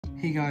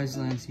Hey guys,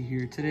 Lancy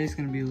here. Today's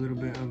going to be a little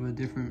bit of a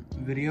different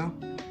video.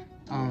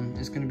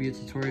 It's going to be a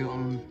tutorial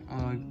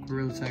on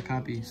Gorilla Tag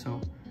copy.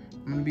 So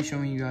I'm going to be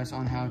showing you guys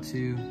on how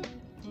to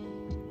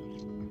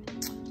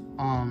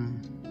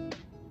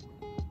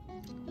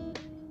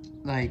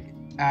like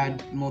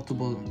add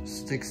multiple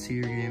sticks to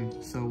your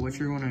game. So what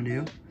you're going to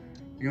do,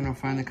 you're going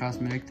to find the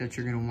cosmetic that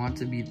you're going to want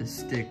to be the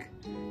stick.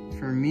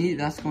 For me,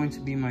 that's going to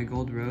be my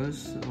gold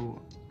rose.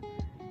 So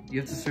you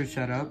have to search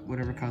that up,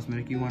 whatever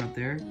cosmetic you want up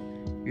there.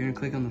 You're gonna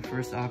click on the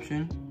first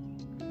option.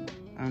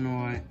 I don't know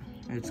why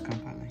it's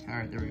compiling. All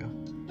right, there we go.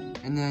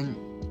 And then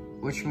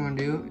what you wanna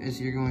do is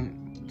you're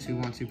going to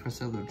want to press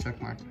that little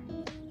check mark.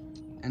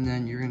 And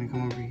then you're gonna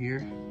come over here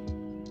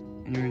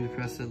and you're gonna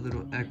press that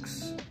little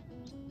X.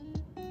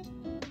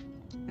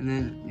 And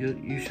then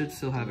you should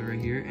still have it right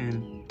here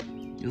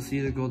and you'll see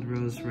the gold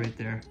rose right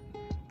there.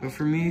 But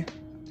for me,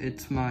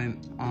 it's my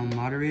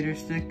moderator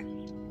stick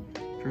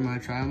for my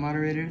trial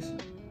moderators.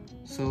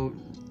 So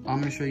I'm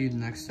gonna show you the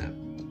next step.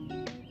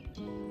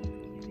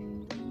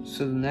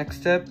 So the next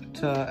step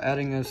to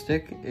adding a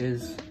stick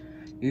is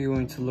you're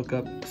going to look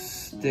up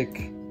stick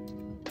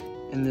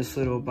in this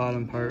little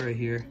bottom part right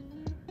here.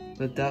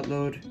 Let that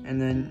load,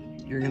 and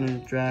then you're gonna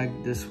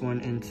drag this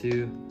one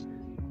into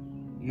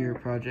your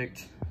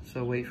project.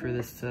 So wait for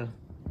this to,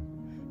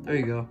 there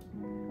you go.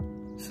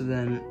 So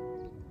then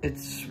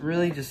it's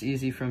really just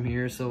easy from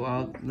here. So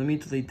let me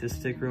delete this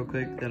stick real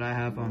quick that I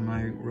have on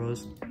my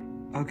rose.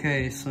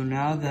 Okay, so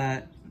now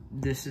that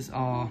this is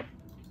all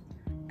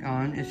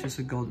gone, it's just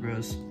a gold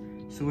rose.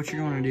 So what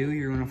you're going to do,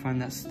 you're going to find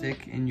that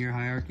stick in your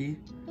hierarchy,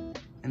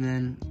 and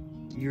then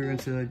you're going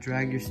to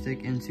drag your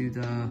stick into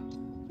the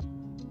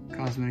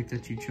cosmetic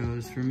that you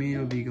chose. For me,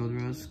 it'll be gold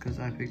rose because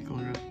I picked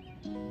gold rose.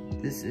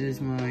 This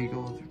is my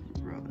gold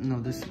rose.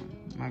 No, this one,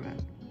 my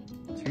bad.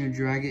 So you're going to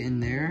drag it in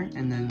there,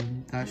 and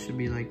then that should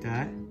be like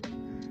that.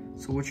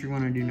 So what you're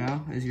going to do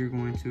now is you're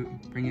going to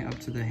bring it up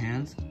to the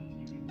hands,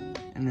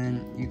 and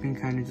then you can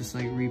kind of just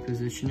like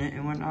reposition it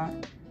and whatnot.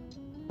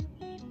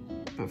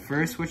 But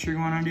first, what you're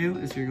going to do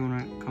is you're going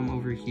to come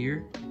over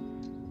here,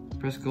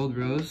 press gold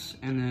rose,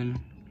 and then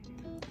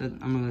I'm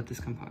going to let this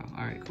compile.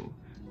 All right, cool.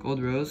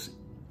 Gold rose,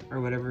 or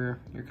whatever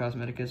your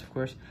cosmetic is, of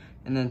course,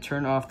 and then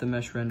turn off the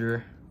mesh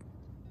renderer.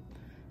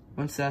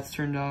 Once that's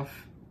turned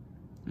off,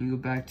 you go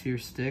back to your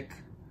stick,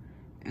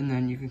 and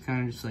then you can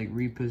kind of just like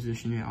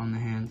reposition it on the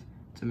hand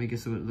to make it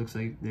so it looks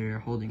like they're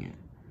holding it.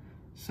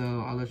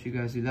 So I'll let you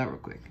guys do that real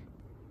quick.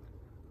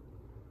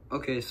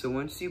 Okay, so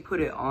once you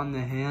put it on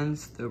the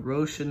hands, the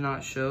rose should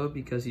not show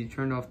because you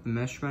turned off the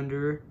mesh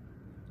renderer.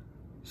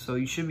 So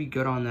you should be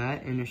good on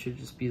that, and it should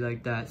just be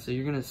like that. So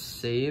you're gonna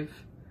save.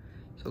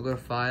 So go to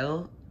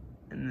File,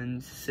 and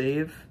then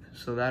Save.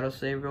 So that'll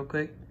save real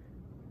quick.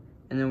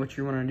 And then what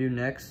you wanna do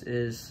next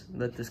is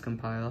let this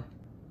compile.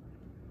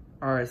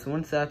 All right, so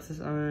once that's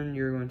on,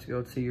 you're going to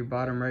go to your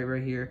bottom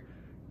right here,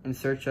 and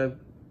search up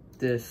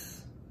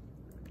this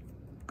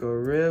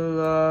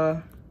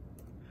Gorilla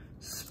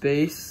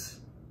space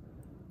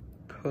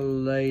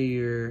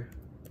player.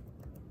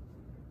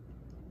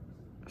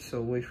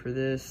 So wait for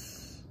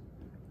this.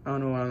 I don't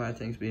know why my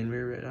thing's being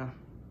weird right now,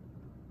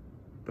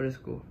 but it's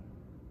cool.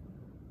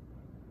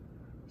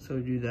 So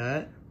do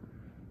that,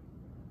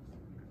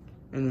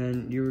 and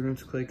then you're going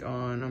to click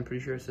on, I'm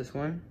pretty sure it's this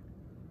one,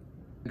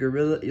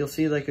 gorilla. You'll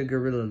see like a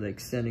gorilla like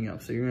standing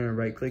up. So you're gonna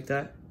right click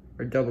that,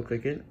 or double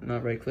click it,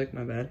 not right click,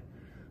 my bad.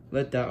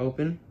 Let that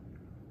open.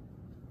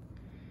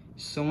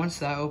 So once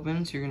that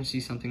opens, you're gonna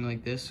see something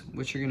like this.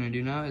 What you're gonna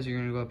do now is you're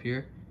gonna go up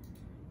here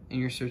and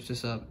you're gonna search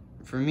this up.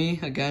 For me,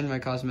 again, my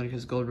cosmetic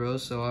is gold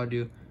rose, so I'll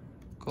do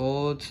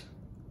gold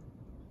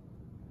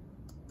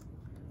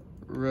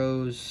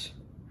rose.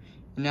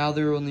 Now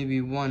there will only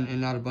be one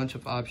and not a bunch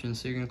of options.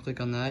 So you're gonna click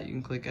on that, you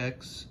can click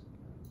X.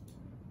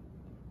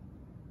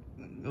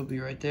 It'll be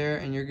right there,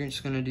 and you're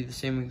just gonna do the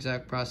same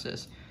exact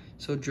process.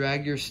 So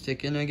drag your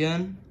stick in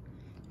again,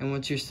 and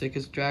once your stick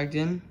is dragged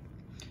in,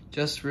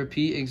 just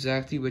repeat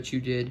exactly what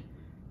you did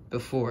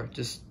before.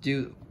 Just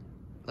do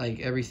like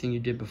everything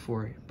you did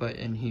before, but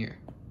in here.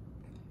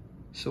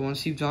 So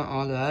once you've done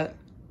all that,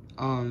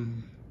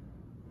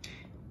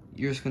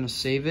 you're just gonna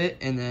save it,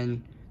 and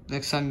then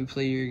next time you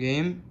play your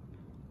game,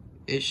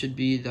 it should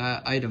be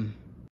that item.